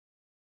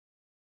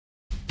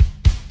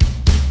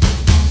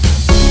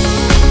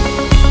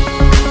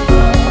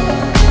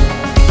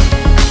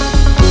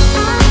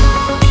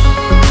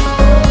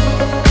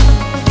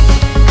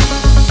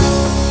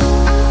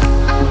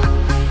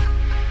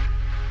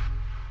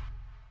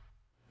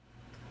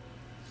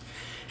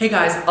Hey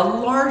guys, a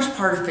large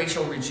part of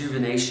facial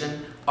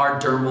rejuvenation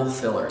are dermal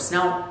fillers.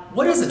 Now,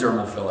 what is a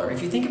dermal filler?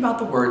 If you think about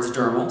the words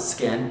dermal,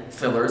 skin,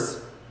 fillers,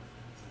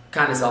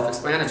 kind of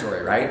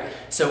self-explanatory, right?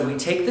 So we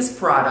take this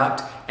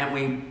product and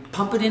we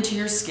pump it into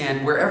your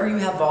skin wherever you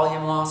have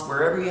volume loss,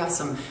 wherever you have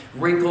some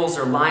wrinkles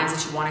or lines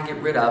that you want to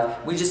get rid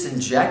of. We just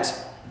inject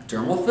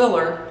dermal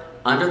filler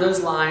under those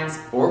lines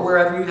or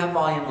wherever you have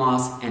volume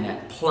loss, and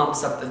it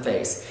plumps up the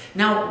face.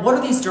 Now, what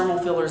are these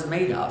dermal fillers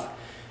made of?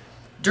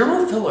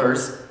 Dermal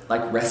fillers,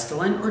 like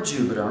Restylane or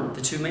Juvederm,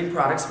 the two main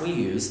products we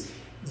use,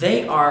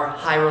 they are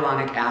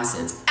hyaluronic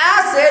acids.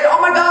 Acid? Oh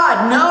my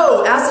God,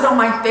 no! Acid on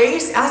my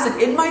face? Acid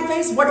in my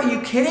face? What, are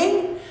you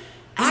kidding?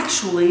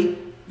 Actually,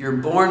 you're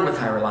born with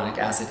hyaluronic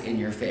acid in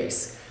your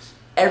face.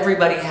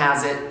 Everybody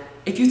has it.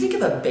 If you think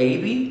of a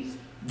baby,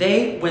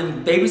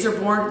 when babies are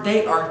born,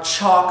 they are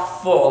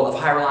chock full of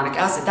hyaluronic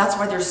acid. That's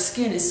why their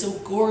skin is so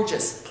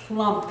gorgeous,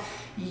 plump,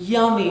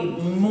 yummy,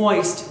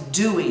 moist,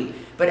 dewy.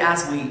 But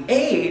as we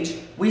age,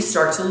 we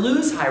start to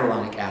lose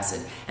hyaluronic acid.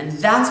 And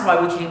that's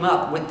why we came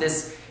up with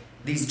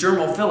these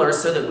dermal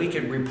fillers, so that we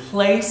could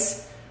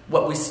replace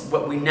what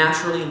we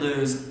naturally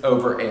lose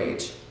over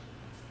age.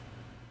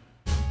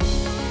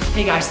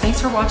 Hey guys,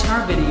 thanks for watching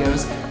our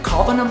videos.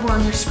 Call the number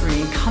on your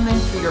screen, come in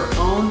for your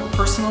own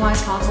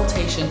personalized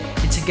consultation,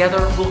 and together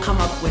we'll come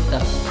up with the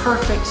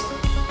perfect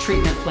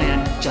treatment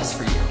plan just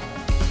for you.